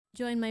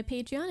join my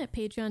Patreon at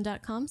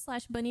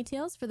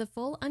patreon.com/bunnytails for the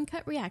full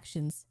uncut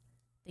reactions.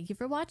 Thank you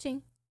for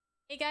watching.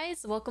 Hey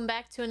guys, welcome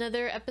back to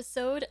another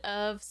episode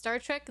of Star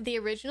Trek The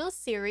Original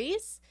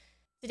Series.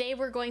 Today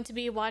we're going to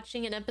be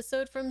watching an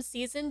episode from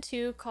Season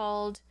 2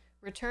 called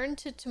Return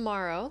to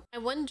Tomorrow. I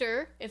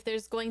wonder if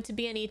there's going to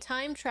be any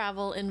time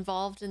travel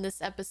involved in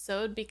this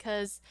episode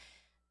because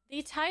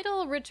the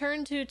title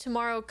Return to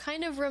Tomorrow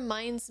kind of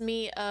reminds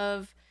me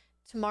of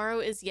Tomorrow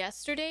is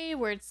Yesterday,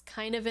 where it's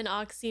kind of an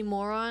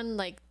oxymoron,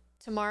 like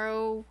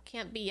tomorrow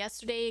can't be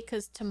yesterday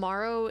because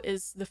tomorrow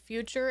is the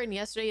future and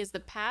yesterday is the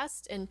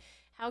past, and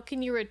how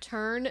can you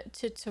return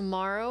to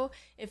tomorrow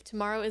if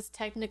tomorrow is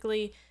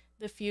technically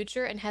the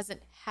future and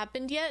hasn't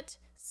happened yet?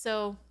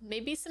 So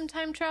maybe some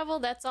time travel.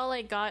 That's all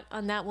I got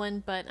on that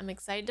one, but I'm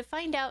excited to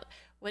find out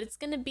what it's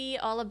going to be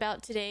all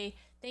about today.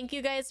 Thank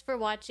you guys for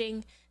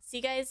watching. See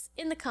you guys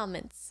in the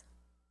comments.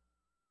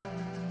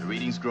 The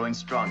reading's growing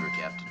stronger,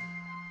 Captain.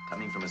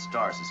 Coming from a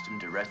star system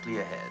directly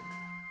ahead.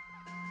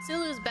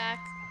 Sulu's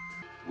back.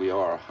 We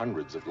are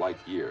hundreds of light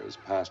years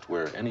past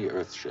where any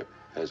Earth ship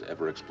has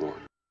ever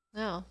explored.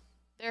 Oh,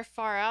 they're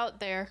far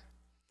out there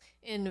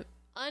in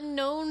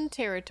unknown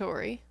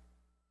territory.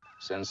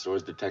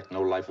 Sensors detect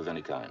no life of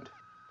any kind.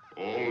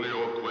 All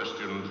your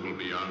questions will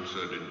be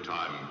answered in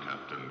time,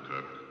 Captain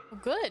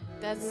Kirk. Good.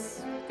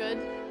 That's good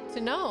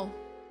to know.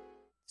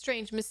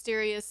 Strange,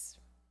 mysterious,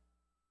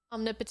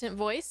 omnipotent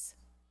voice.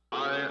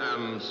 I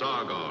am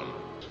Sargon.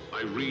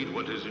 I read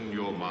what is in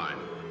your mind.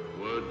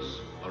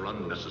 Words are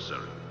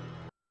unnecessary.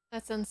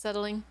 That's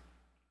unsettling.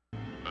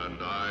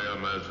 And I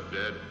am as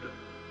dead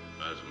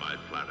as my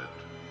planet.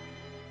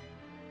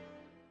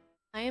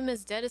 I am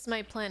as dead as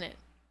my planet.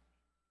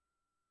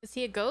 Is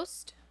he a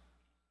ghost?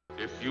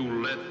 If you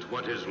let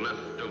what is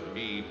left of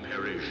me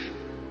perish,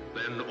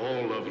 then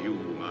all of you,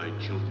 my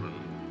children,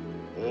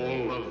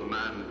 all of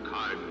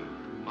mankind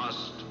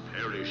must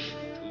perish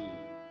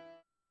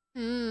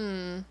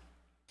too.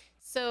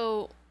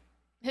 So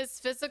his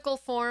physical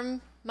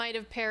form might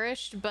have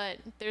perished, but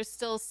there's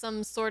still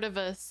some sort of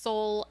a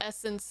soul,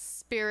 essence,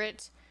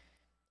 spirit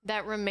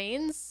that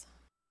remains.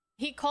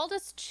 He called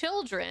us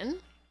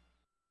children,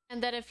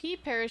 and that if he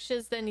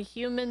perishes, then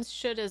humans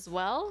should as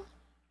well,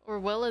 or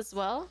will as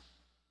well.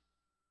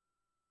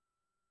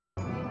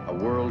 A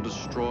world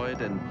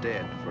destroyed and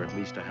dead for at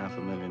least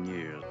 500,000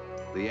 years.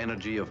 The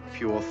energy of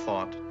pure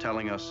thought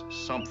telling us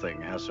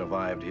something has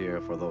survived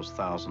here for those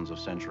thousands of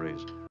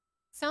centuries.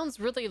 Sounds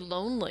really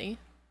lonely.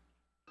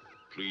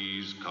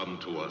 Please come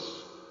to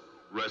us.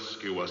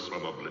 Rescue us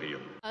from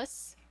oblivion.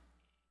 Us?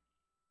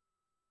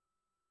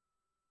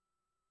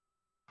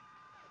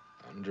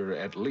 Under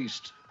at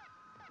least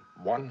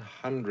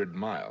 100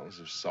 miles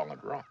of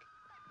solid rock.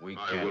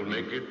 I will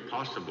make it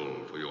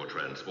possible for your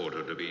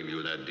transporter to beam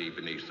you that deep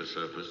beneath the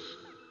surface.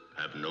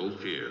 Have no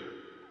fear.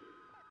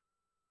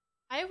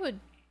 I would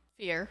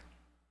fear.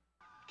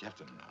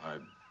 Captain, I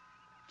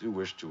do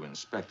wish to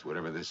inspect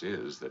whatever this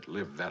is that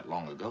lived that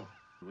long ago.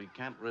 We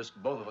can't risk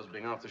both of us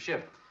being off the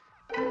ship.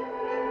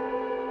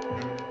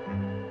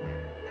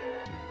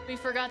 We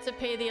forgot to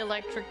pay the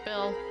electric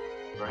bill.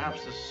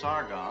 Perhaps the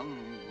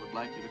Sargon would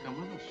like you to come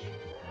with us.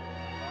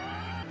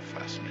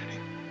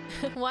 Fascinating.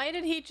 Why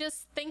did he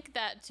just think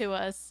that to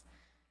us?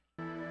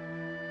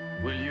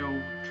 Will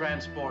you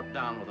transport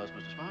down with us,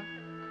 Mr. Spock?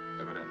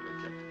 Evidently,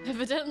 Captain.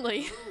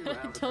 Evidently.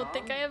 I don't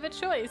think I have a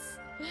choice.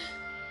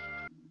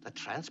 The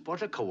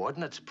transporter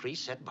coordinates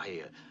preset by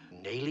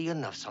an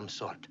alien of some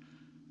sort.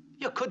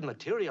 You could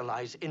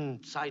materialize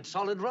inside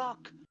solid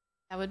rock.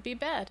 That would be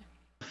bad.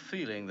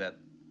 Feeling that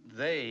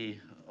they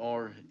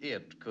or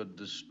it could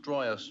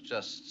destroy us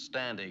just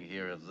standing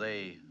here if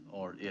they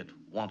or it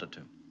wanted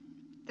to.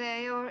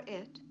 They or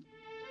it?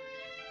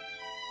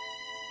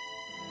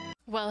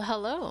 Well,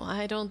 hello.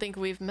 I don't think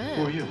we've met.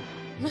 Who are you?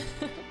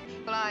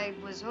 Well, I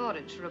was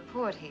ordered to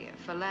report here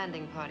for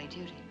landing party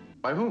duty.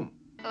 By whom?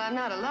 Well, I'm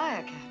not a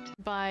liar, Captain.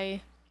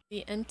 By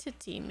the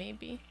entity,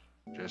 maybe.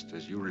 Just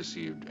as you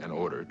received an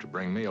order to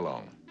bring me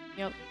along.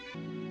 Yep.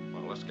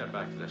 Well, let's get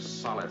back to this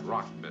solid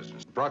rock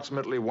business.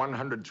 Approximately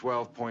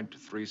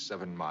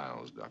 112.37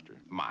 miles, Doctor.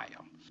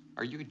 Miles?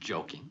 Are you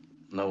joking?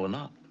 No, we're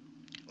not.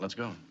 Let's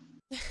go.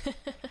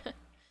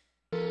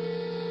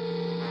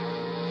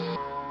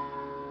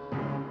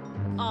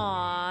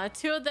 Aw,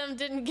 two of them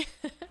didn't get...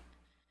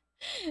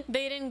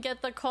 They didn't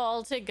get the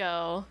call to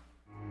go.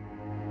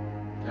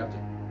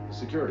 Captain, the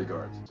security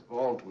guards. The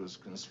vault was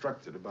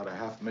constructed about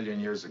 500,000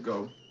 years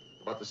ago.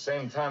 About the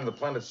same time the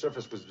planet's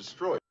surface was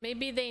destroyed.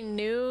 Maybe they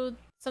knew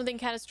something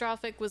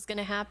catastrophic was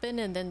gonna happen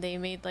and then they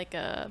made like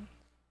a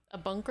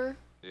bunker?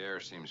 The air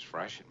seems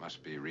fresh. It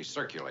must be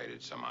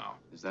recirculated somehow.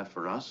 Is that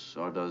for us,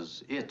 or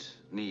does it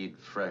need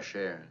fresh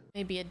air?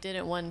 Maybe it did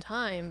at one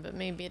time, but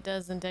maybe it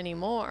doesn't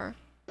anymore.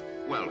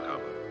 Welcome.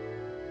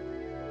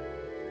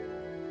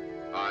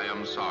 I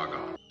am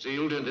Sargon.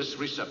 Sealed in this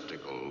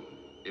receptacle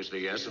is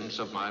the essence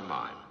of my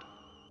mind.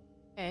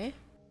 Okay.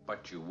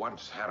 But you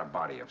once had a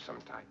body of some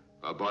type.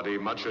 A body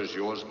much as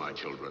yours, my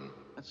children.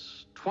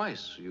 That's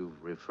twice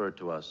you've referred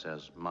to us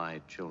as my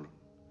children.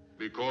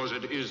 Because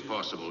it is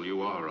possible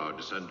you are our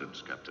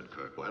descendants, Captain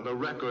Kirk. And the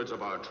records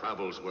of our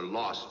travels were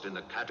lost in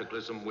the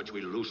cataclysm which we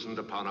loosened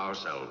upon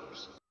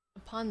ourselves.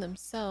 Upon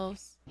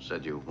themselves.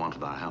 Said you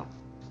wanted our help.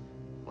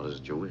 What is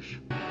it you wish?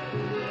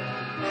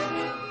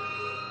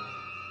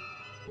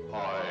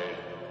 I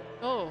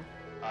Oh.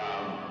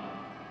 am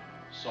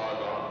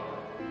Sargon.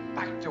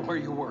 Back to where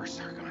you were,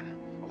 Sargon.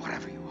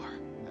 Whatever you are.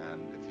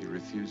 And if he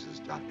refuses,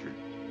 Doctor,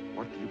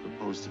 what do you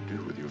propose to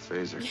do with your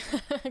phaser?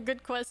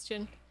 Good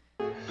question.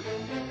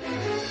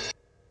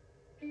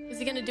 Is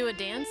he gonna do a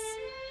dance?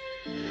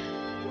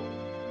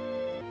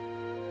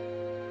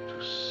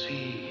 To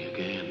see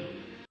again.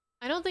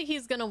 I don't think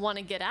he's gonna want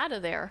to get out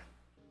of there.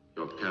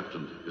 Your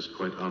captain is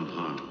quite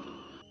unharmed.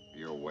 Are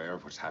you aware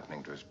of what's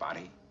happening to his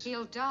body?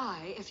 He'll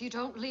die if you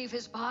don't leave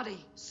his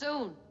body.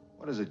 Soon.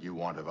 What is it you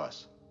want of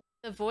us?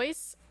 The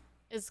voice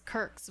is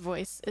Kirk's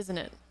voice, isn't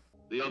it?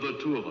 The other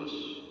two of us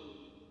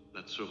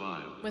that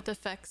survived. With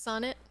effects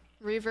on it,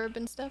 reverb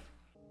and stuff.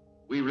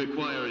 We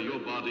require your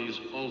bodies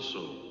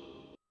also,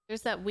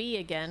 There's that we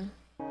again.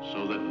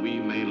 so that we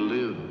may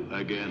live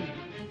again.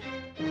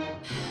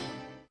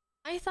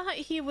 I thought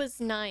he was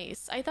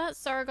nice. I thought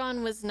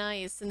Sargon was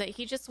nice and that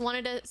he just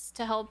wanted us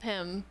to help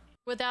him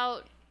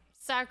without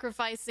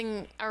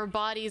sacrificing our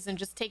bodies and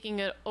just taking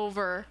it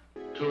over.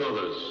 Two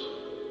others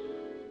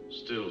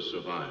still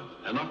survive.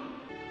 Enoch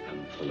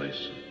and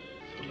Thalassa.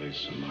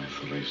 Thalassa, my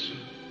Thalassa.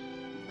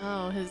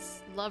 Oh,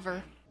 his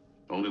lover.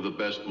 Only the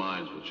best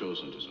minds were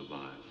chosen to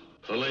survive.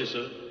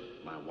 Thalassa,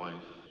 my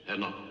wife.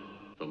 Enoch,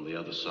 from the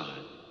other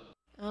side.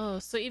 Oh,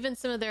 so even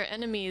some of their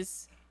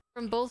enemies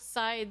from both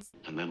sides.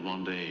 And then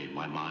one day,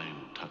 my mind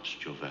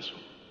touched your vessel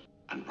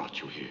and brought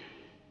you here.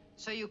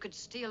 So you could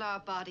steal our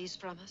bodies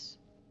from us?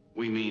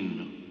 We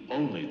mean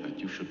only that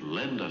you should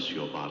lend us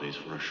your bodies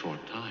for a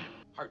short time.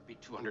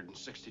 Heartbeat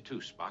 262,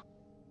 Spock.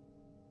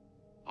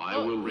 I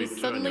Oh, will he's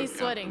return suddenly your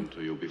sweating. captain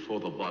to you before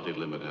the body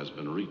limit has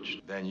been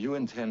reached. Then you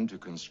intend to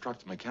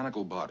construct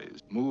mechanical bodies,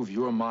 move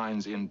your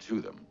minds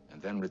into them,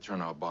 and then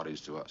return our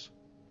bodies to us.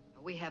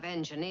 We have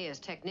engineers,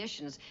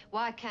 technicians.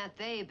 Why can't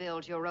they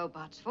build your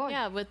robots for you?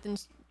 Yeah, with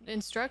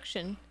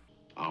instruction.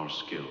 Our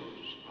skills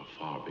are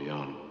far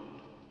beyond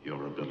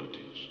your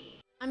abilities.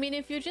 I mean,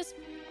 if you just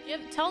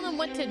tell them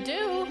what to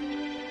do,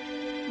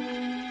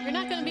 you're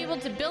not going to be able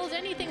to build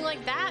anything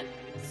like that,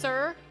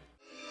 sir.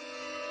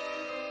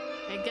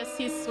 I guess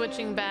he's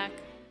switching back.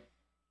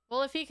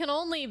 Well, if he can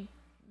only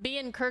be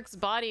in Kirk's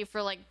body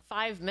for like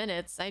 5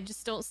 minutes, I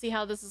just don't see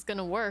how this is going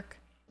to work.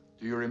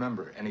 Do you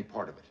remember any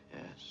part of it?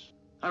 Yes.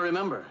 I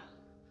remember.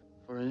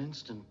 For an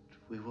instant,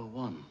 we were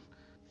one.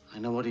 I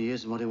know what he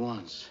is and what he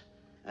wants.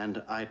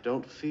 And I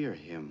don't fear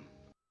him.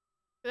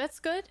 That's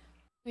good.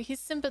 He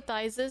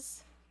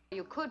sympathizes.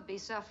 You could be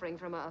suffering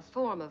from a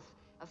form of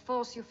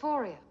false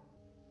euphoria.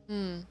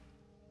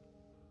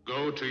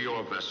 Go to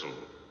your vessel.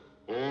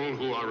 All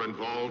who are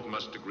involved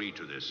must agree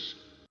to this.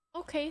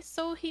 Okay,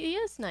 so he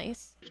is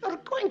nice. You're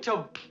going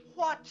to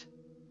what?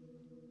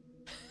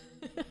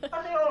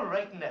 Are they all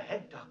right in the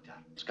head, Doctor?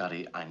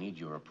 Scotty, I need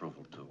your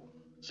approval, too.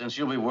 Since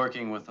you'll be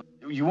working with them,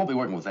 you won't be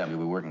working with them, you'll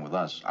be working with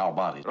us, our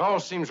bodies. It all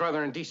seems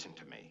rather indecent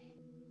to me.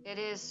 It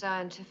is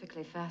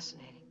scientifically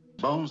fascinating.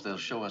 Bones, they'll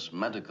show us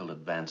medical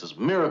advances,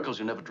 miracles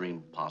you never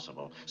dreamed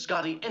possible.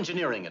 Scotty,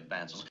 engineering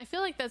advances. I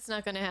feel like that's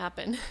not going to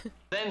happen.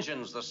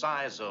 Engines the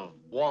size of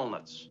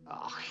walnuts.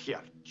 Oh,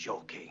 you're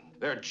joking.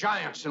 They're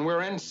giants and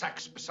we're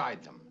insects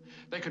beside them.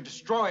 They could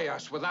destroy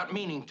us without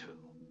meaning to.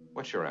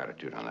 What's your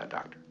attitude on that,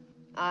 Doctor?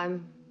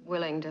 I'm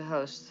willing to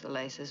host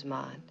Thalassa's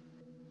mind.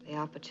 The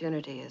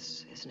opportunity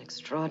is an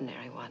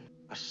extraordinary one.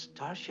 A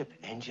starship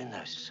engine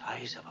the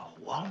size of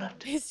a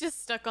walnut? He's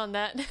just stuck on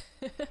that.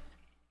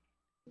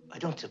 I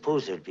don't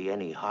suppose there'd be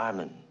any harm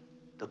in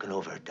looking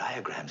over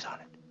diagrams on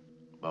it.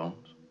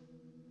 Bones,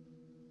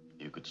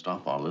 you could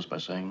stop all this by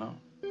saying no.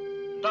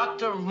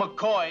 Dr.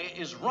 McCoy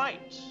is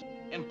right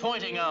in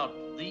pointing out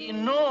the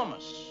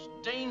enormous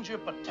danger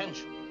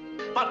potential.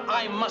 But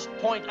I must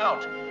point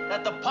out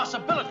that the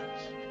possibilities,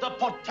 the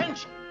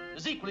potential,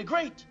 is equally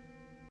great.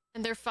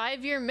 And their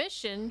 5-year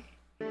mission.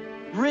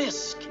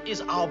 Risk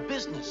is our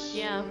business.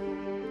 Yeah,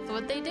 that's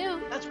what they do.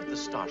 That's what the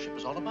Starship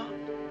is all about.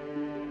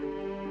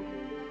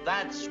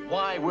 That's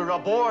why we're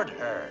aboard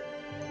her.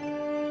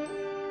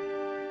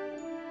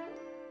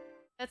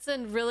 That's a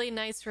really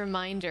nice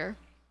reminder.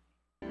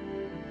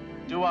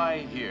 Do I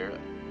hear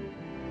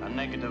a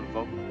negative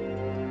vote?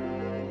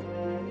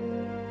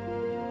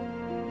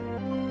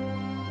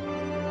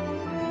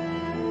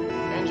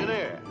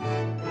 Engineer,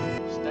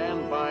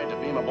 stand by to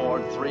beam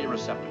aboard 3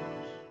 receptacles.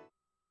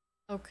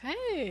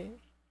 Okay.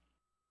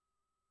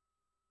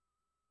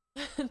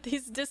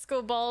 These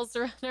disco balls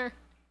are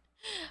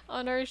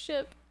on our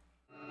ship.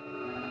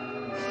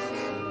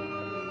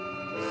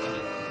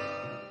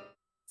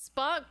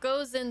 Spock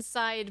goes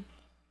inside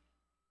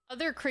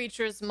other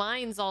creatures'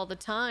 minds all the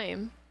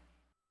time.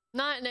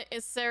 Not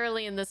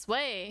necessarily in this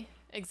way,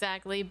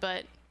 exactly,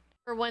 but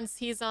for once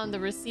he's on the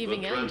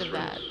receiving end of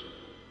that.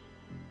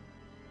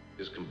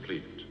 Is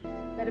complete.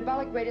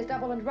 Metabolic rate is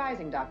double and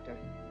rising, Doctor.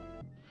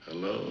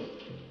 Hello.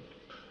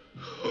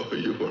 Oh,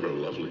 you are a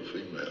lovely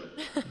female.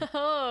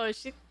 Oh,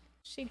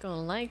 she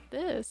gonna like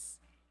this.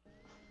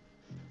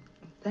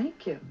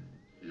 Thank you.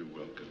 You're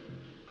welcome.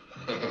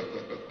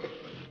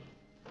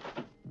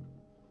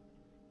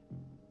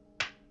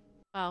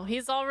 Wow,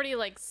 he's already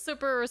like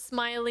super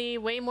smiley,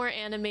 way more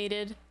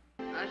animated.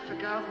 I'd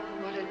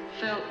forgotten what it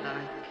felt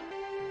like,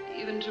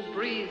 even to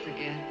breathe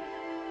again.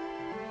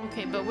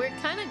 Okay, but we're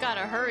kind of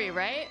gotta hurry,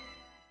 right?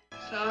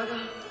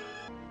 Sargon?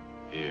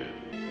 Here.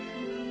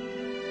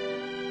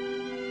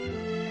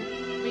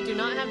 We do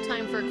not have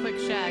time for a quick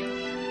shag.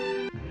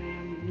 I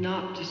am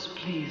not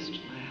displeased,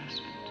 my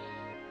husband.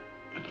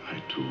 But I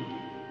too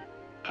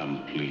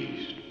am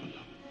pleased, beloved.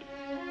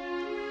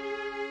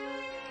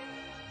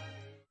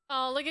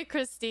 Oh, look at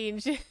Christine.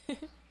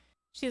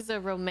 She's a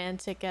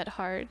romantic at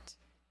heart.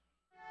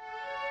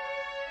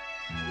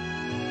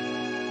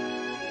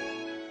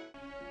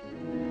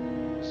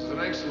 This is an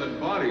excellent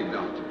body,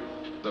 Doctor.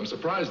 I'm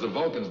surprised the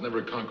Vulcans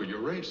never conquered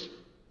your race.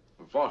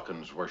 The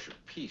Vulcans worship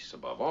peace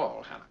above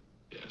all, Hannah.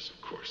 Yes,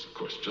 of course,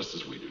 just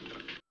as we do,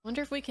 Doctor.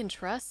 Wonder if we can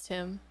trust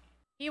him.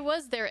 He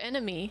was their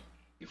enemy.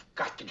 You've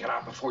got to get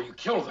out before you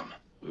kill them.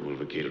 We will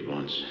vacate at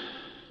once.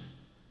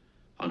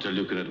 Until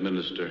you can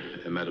administer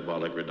a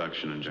metabolic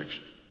reduction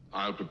injection.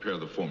 I'll prepare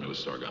the formula,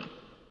 Sargon.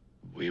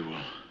 We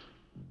will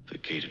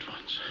vacate at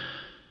once.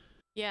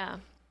 Yeah,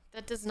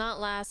 that does not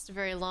last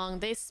very long.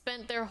 They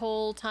spent their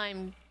whole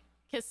time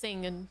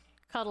kissing and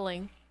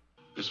cuddling.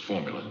 This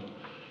formula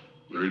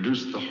will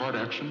reduce the heart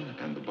action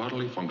and the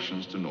bodily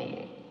functions to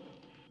normal.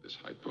 This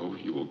hypo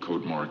you will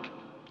code mark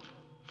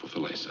for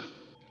Thalassa.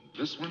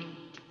 This one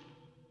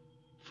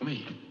for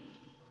me.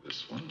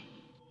 This one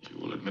you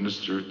will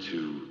administer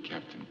to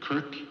Captain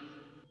Kirk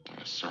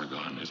as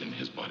Sargon is in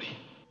his body.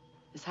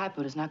 This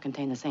hypo does not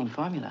contain the same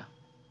formula.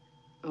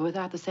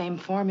 Without the same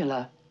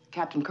formula,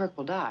 Captain Kirk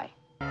will die.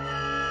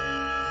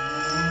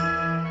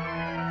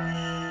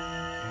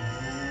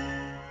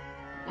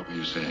 What were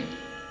you saying?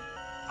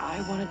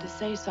 I wanted to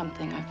say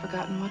something. I've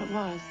forgotten what it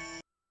was.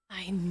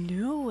 I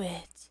knew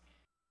it.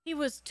 He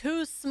was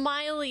too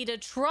smiley to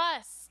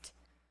trust.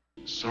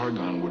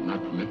 Sargon would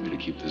not permit me to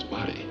keep this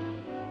body.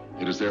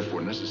 It is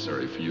therefore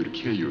necessary for you to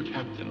kill your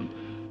captain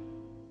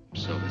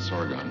so that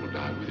Sargon will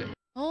die with him.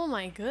 Oh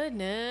my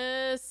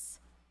goodness.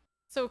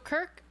 So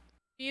Kirk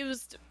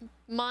fused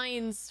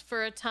minds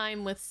for a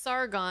time with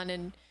Sargon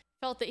and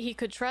felt that he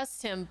could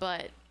trust him,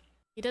 but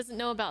he doesn't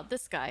know about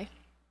this guy.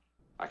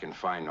 I can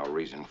find no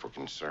reason for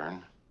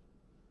concern,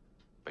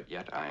 but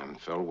yet I am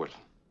filled with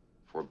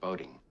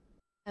foreboding.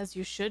 As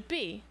you should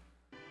be.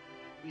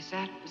 We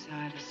sat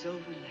beside a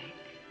silver lake.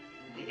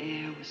 The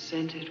air was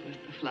scented with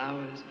the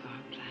flowers of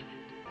our planet.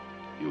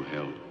 You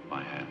held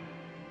my hand.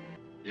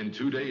 In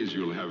 2 days,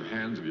 you'll have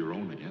hands of your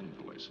own again,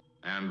 Thalassa.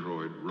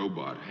 Android,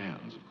 robot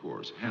hands, of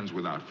course. Hands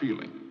without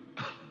feeling.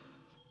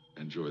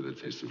 Enjoy the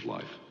taste of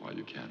life while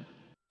you can.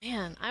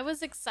 Man, I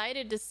was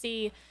excited to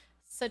see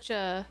such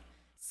a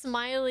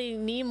smiley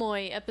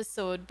Nimoy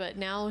episode, but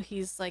now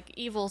he's like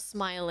evil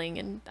smiling,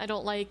 and I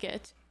don't like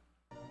it.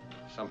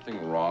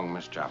 Something wrong,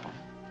 Miss Chapel?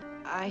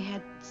 I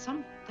had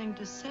something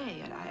to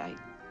say. I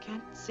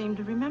can't seem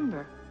to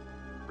remember.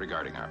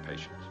 Regarding our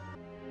patients.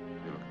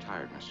 You look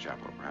tired, Miss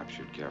Chapel. Perhaps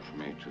you'd care for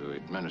me to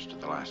administer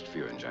the last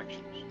few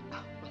injections.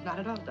 Oh, not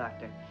at all,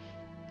 Doctor.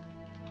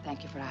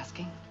 Thank you for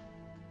asking.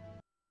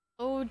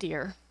 Oh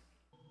dear.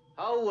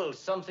 How will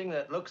something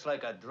that looks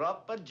like a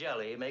drop of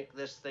jelly make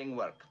this thing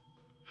work?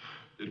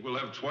 It will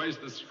have twice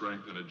the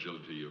strength and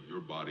agility of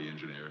your body,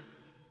 engineer,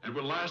 and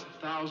will last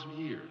 1,000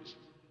 years.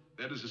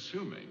 That is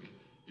assuming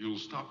you'll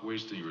stop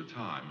wasting your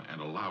time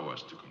and allow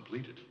us to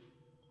complete it.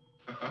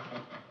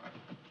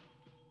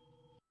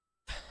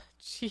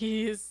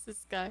 Jeez,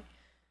 this guy.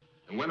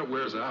 And when it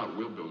wears out,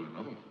 we'll build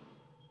another one.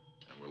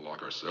 And we'll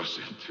lock ourselves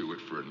into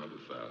it for another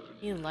 1,000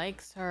 years. He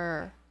likes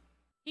her.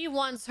 He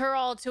wants her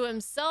all to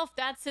himself.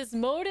 That's his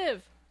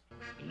motive.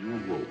 And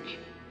you awoke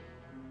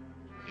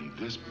in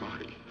this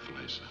body,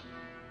 Thalassa.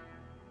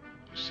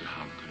 You see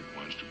how good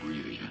it was to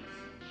breathe again.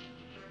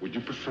 Would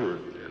you prefer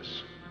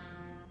this?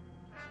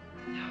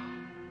 No.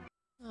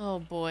 Oh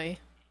boy.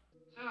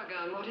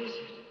 Sargon, what is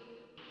it?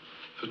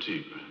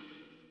 Fatigue.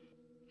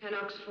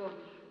 Henoch's formula.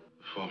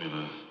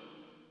 Formula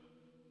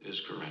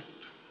is correct.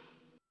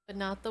 But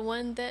not the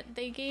one that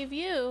they gave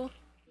you.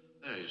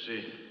 There, you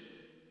see.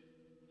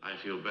 I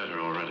feel better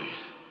already.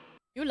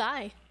 You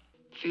lie.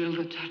 Feel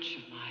the touch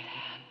of my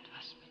hand,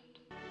 husband.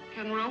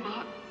 Can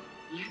robot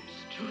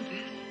lips do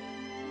this?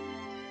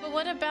 But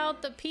what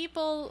about the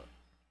people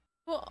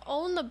who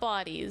own the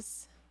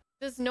bodies?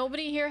 Does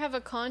nobody here have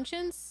a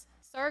conscience,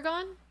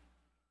 Sargon?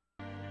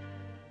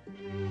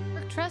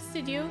 Kirk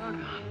trusted you.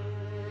 Sargon.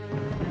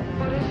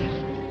 What is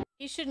it?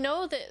 He should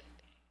know that.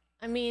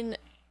 I mean,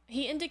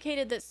 he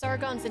indicated that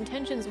Sargon's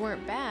intentions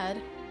weren't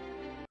bad.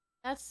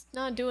 That's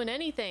not doing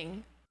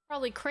anything.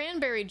 Probably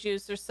cranberry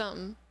juice or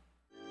something.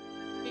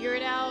 Figure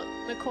it out,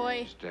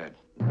 McCoy. He's dead.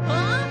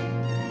 Huh?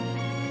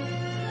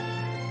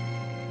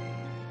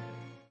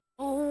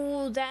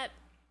 Oh, that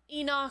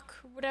Enoch,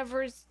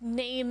 whatever his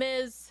name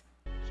is.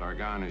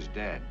 Sargon is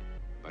dead,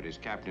 but is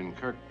Captain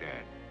Kirk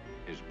dead?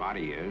 His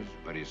body is,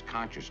 but his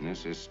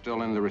consciousness is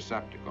still in the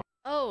receptacle.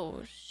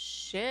 Oh,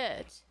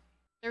 shit.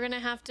 They're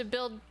gonna have to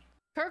build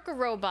Kirk a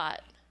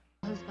robot.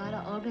 His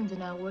vital organs are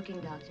now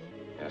working, Doctor.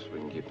 Yes, we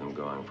can keep them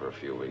going for a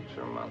few weeks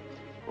or a month,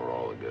 for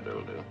all the good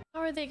it'll do.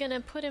 How are they gonna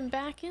put him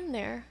back in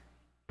there?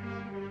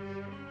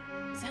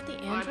 Is that the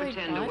I android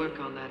pretend body? to work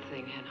on that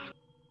thing, Hannah.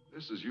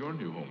 This is your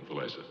new home,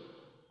 Thalassa.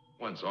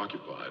 Once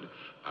occupied,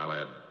 I'll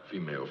add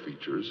female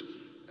features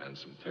and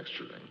some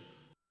texturing.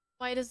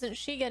 Why doesn't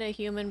she get a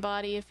human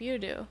body if you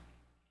do?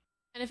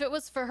 And if it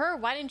was for her,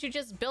 why didn't you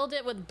just build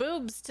it with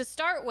boobs to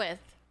start with?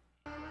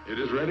 It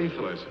is ready,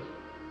 Thalassa.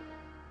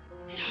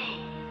 No.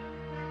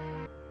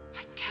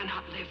 I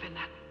cannot live in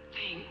that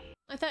thing.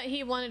 I thought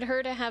he wanted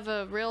her to have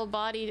a real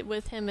body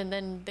with him and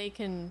then they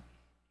can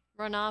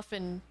run off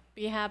and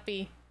be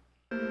happy.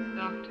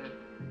 Doctor,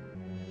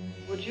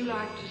 would you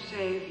like to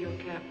save your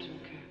Captain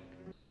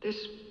Kirk?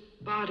 This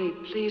body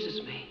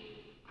pleases me.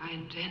 I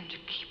intend to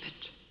keep it.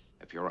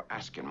 If you're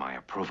asking my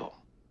approval.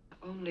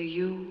 Only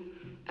you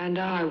and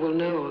I will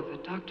know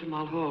that Dr.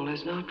 Mulhall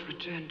has not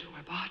returned to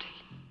her body.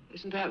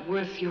 Isn't that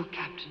worth your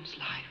captain's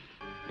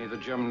life? Neither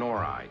Jim nor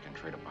I can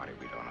trade a body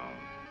we don't own.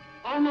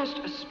 Almost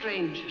a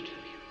stranger to you.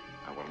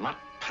 I will not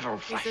peddle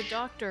flesh. He's a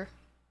doctor.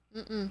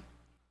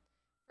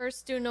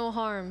 First, do no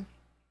harm.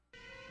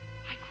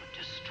 I could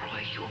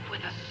destroy you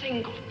with a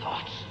single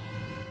thought.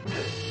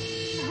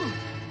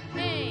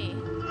 Hey,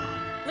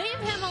 leave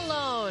him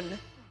alone.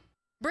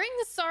 Bring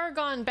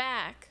Sargon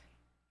back.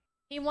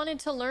 He wanted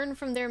to learn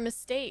from their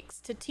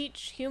mistakes, to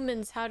teach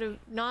humans how to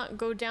not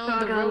go down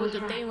the road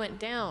that they went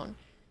down.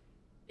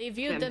 They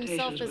viewed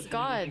themselves as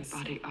gods.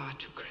 Body are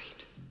too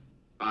great.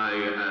 I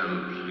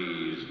am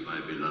pleased,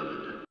 my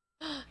beloved.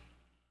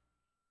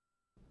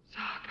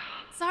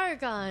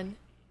 Sargon.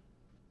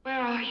 Where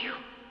are you?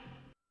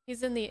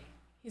 He's in the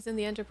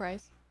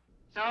Enterprise.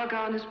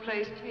 Sargon has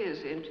placed his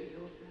into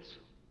your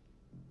vessel.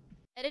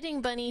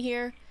 Editing Bunny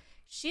here.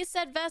 She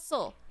said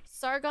vessel.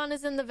 Sargon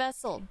is in the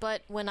vessel,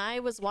 but when I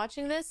was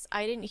watching this,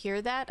 I didn't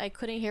hear that. I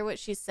couldn't hear what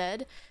she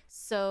said.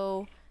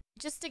 So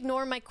just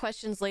ignore my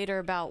questions later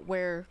about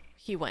where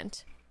he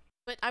went.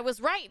 But I was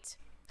right.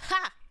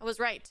 Ha! I was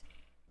right.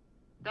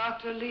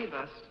 Doctor, leave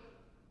us.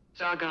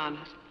 Sargon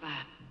has a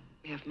plan.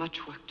 We have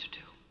much work to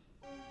do.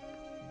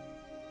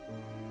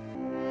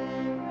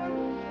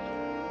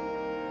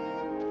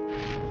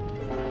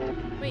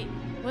 Wait,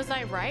 was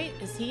I right?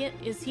 Is he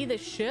the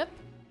ship?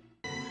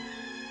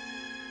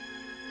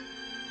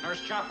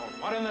 Nurse Chapel,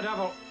 what in the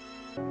devil?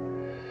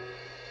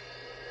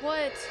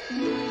 What?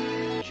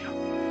 Jim.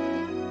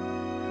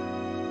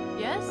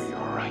 Yes? Are you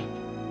all right?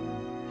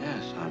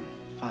 Yes, I'm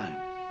fine.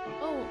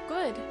 Oh,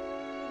 good.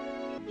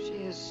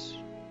 She is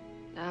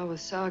now with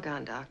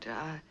Sargon, Doctor.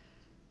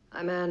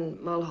 I'm Anne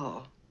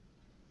Mulhall,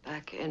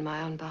 back in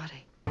my own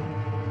body.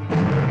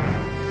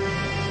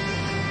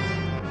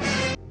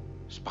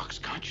 Spock's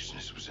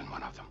consciousness was in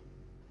one of them.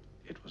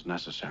 It was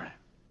necessary.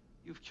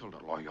 You've killed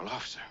a loyal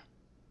officer.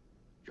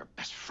 Your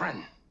best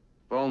friend.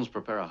 Bones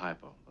prepare a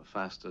hypo, the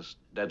fastest,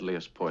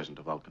 deadliest poison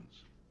to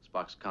Vulcans.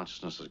 Spock's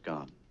consciousness is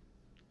gone.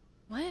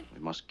 What? We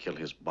must kill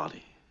his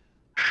body.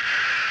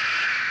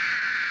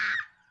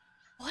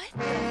 What?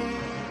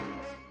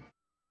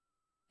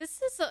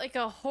 This is like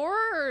a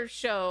horror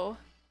show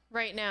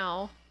right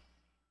now.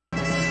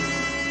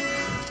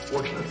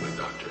 Fortunately,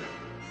 Doctor,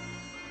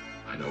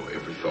 I know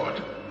every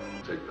thought.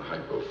 Take the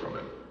hypo from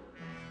him.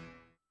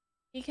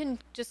 He can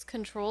just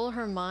control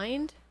her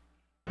mind?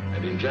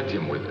 And inject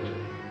him with it.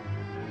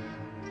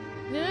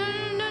 No.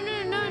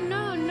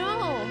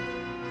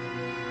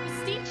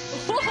 Steve.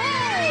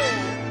 Whoa!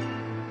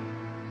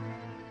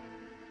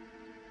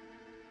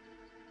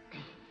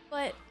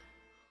 What?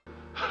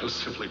 I'll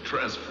simply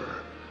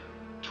transfer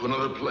to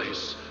another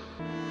place.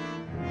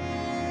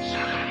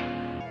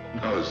 Sargon.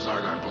 No,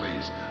 Sargon,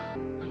 please.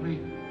 Let me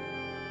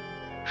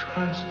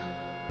transfer.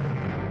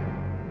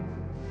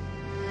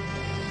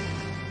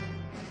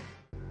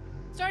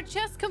 Start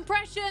chest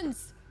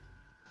compressions!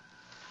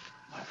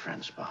 My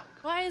friend Spock.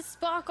 Why is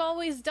Spock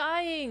always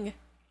dying?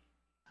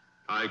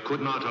 I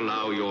could not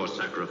allow your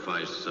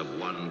sacrifice of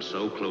one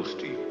so close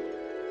to you.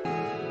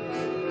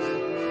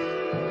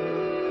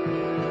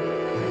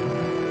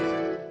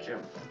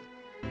 Jim,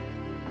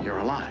 you're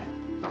alive.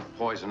 Enough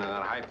poison in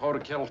that hypo to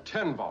kill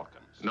 10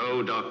 Vulcans.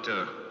 No,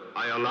 Doctor.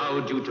 I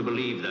allowed you to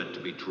believe that to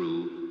be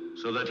true,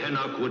 so that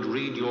Henoch would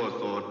read your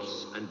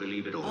thoughts and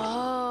believe it also.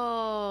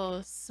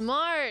 Oh,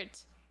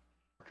 smart.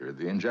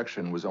 The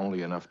injection was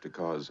only enough to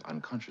cause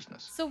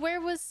unconsciousness. So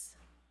where was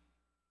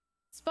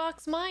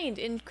Spock's mind?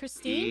 In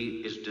Christine?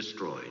 He is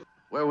destroyed.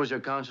 Where was your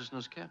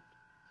consciousness kept?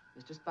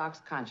 Mr. Spock's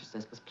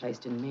consciousness was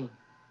placed in me.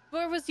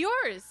 Where was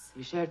yours?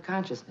 We shared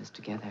consciousness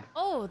together.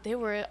 Oh, they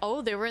were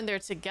in there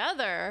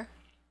together.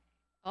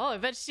 Oh, I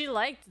bet she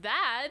liked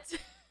that.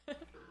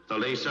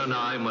 Thalassa and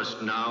I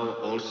must now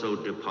also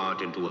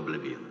depart into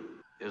oblivion.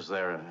 Is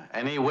there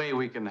any way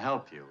we can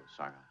help you,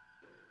 Sargon?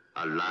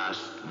 A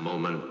last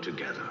moment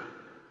together.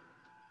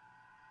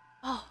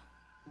 Oh,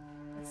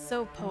 that's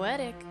so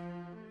poetic.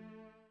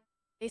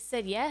 They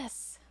said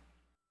yes.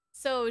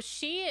 So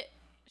she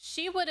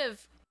she would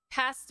have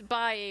passed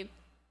by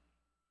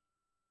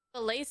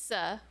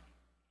Thalessa's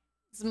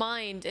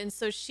mind, and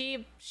so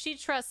she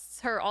trusts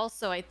her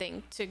also, I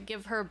think, to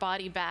give her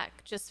body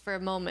back just for a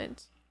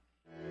moment.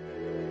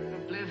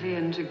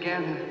 Oblivion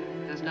together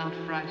does not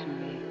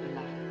frighten me,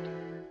 beloved.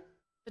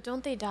 But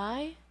don't they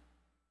die?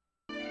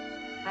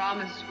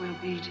 Promise we'll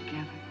be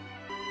together.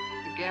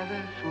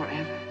 Together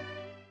forever.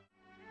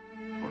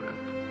 Forever.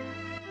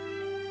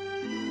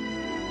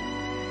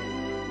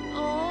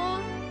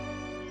 Aww.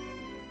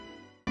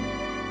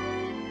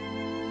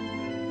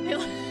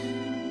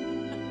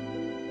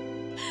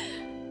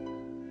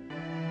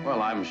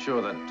 Well, I'm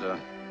sure that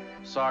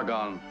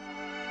Sargon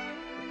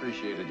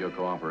appreciated your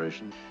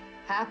cooperation.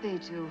 Happy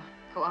to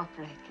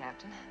cooperate,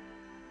 Captain.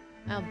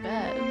 I'll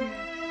bet. It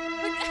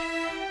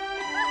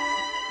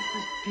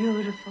was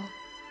beautiful.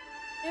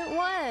 It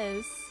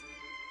was.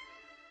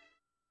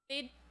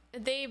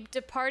 They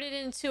departed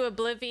into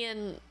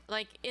oblivion,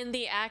 like in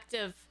the act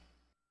of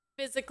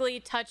physically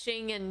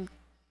touching and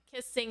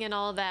kissing and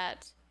all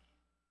that.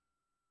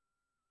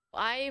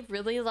 I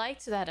really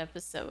liked that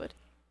episode.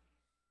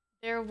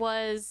 There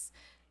was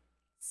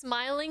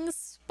smiling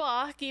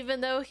Spock,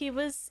 even though he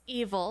was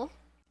evil.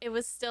 It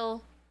was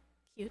still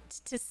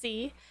cute to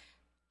see.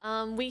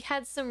 We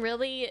had some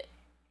really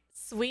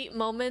sweet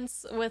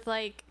moments with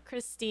like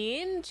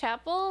Christine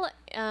Chapel.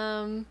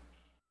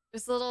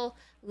 There's a little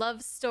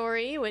love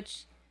story,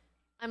 which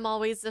I'm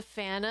always a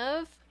fan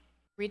of.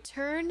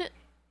 Return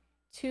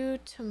to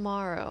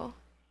Tomorrow.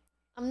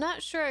 I'm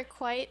not sure I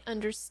quite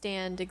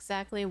understand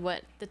exactly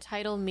what the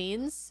title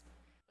means,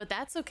 but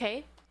that's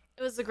okay.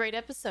 It was a great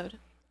episode.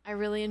 I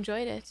really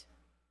enjoyed it.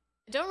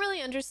 I don't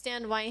really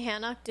understand why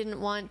Hanok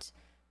didn't want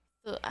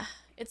the...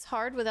 it's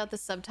hard without the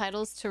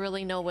subtitles to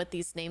really know what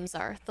these names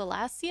are.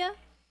 Thalassia?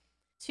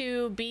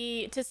 To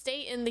stay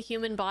in the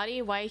human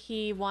body, why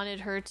he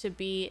wanted her to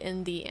be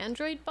in the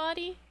android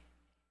body?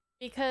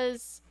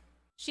 Because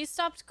she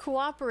stopped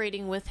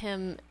cooperating with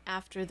him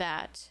after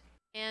that.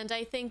 And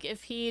I think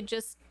if he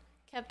just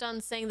kept on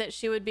saying that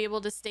she would be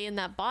able to stay in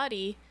that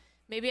body,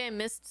 maybe I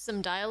missed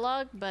some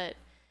dialogue, but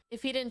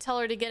if he didn't tell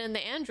her to get in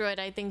the android,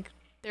 I think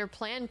their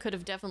plan could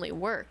have definitely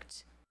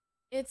worked.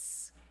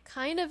 It's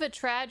kind of a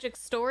tragic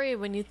story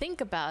when you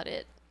think about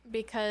it,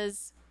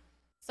 because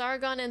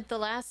Sargon and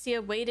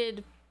Thalassia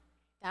waited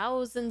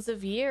thousands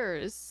of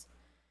years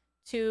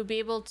to be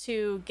able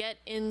to get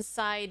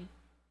inside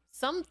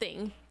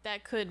something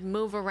that could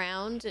move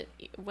around,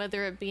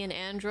 whether it be an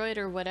android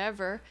or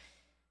whatever.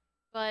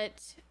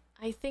 But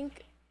I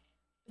think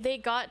they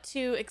got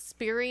to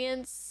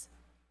experience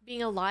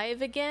being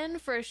alive again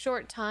for a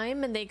short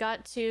time, and they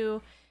got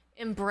to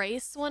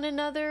embrace one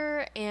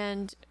another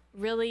and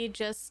really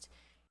just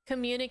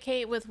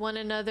communicate with one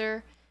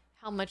another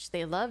how much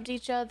they loved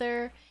each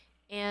other.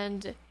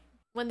 And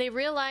when they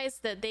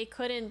realized that they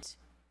couldn't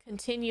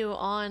continue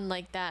on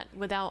like that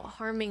without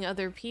harming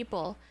other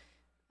people,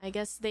 I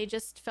guess they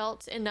just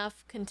felt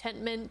enough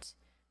contentment,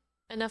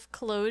 enough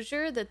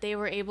closure that they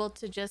were able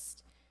to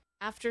just,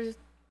 after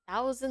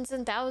thousands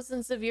and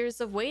thousands of years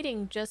of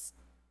waiting, just,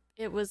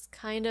 it was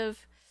kind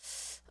of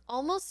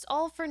almost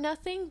all for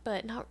nothing,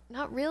 but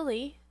not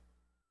really.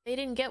 They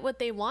didn't get what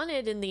they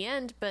wanted in the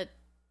end, but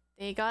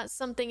they got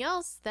something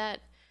else that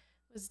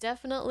was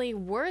definitely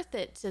worth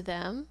it to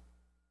them.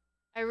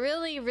 I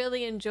really,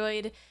 really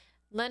enjoyed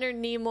Leonard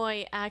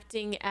Nimoy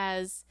acting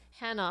as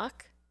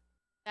Hanok.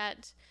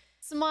 That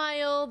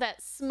smile,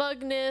 that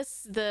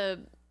smugness, the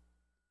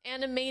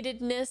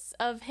animatedness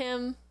of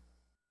him.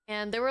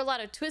 And there were a lot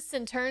of twists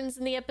and turns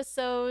in the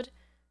episode,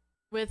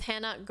 with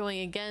Hanok going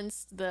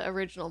against the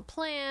original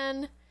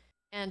plan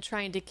and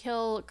trying to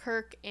kill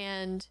Kirk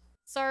and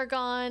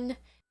Sargon,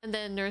 and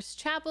then Nurse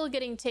Chapel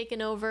getting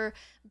taken over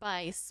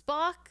by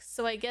Spock.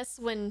 So I guess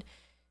when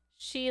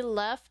she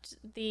left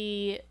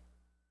the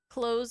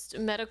closed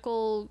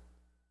medical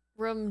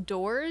room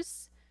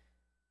doors,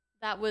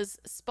 that was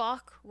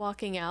Spock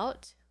walking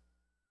out.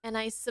 And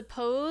I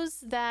suppose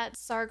that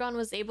Sargon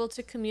was able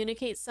to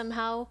communicate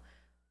somehow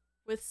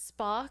with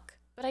Spock,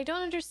 but I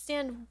don't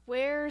understand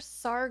where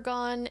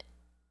Sargon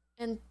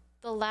and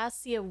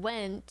Thalassia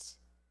went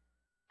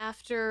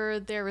after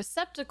their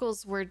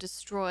receptacles were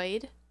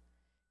destroyed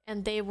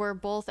and they were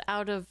both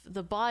out of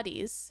the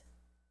bodies.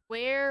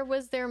 Where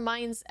was their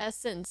mind's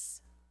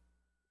essence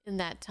in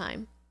that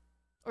time?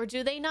 Or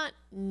do they not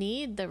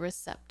need the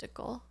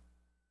receptacle?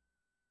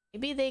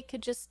 Maybe they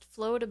could just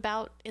float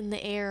about in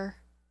the air,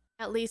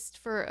 at least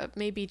for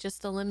maybe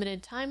just a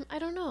limited time. I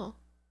don't know.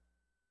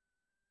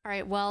 All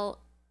right, well,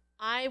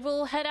 I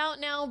will head out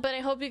now, but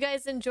I hope you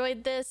guys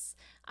enjoyed this.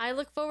 I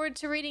look forward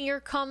to reading your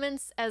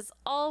comments as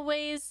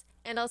always,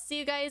 and I'll see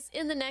you guys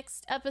in the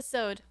next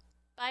episode.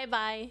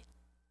 Bye-bye.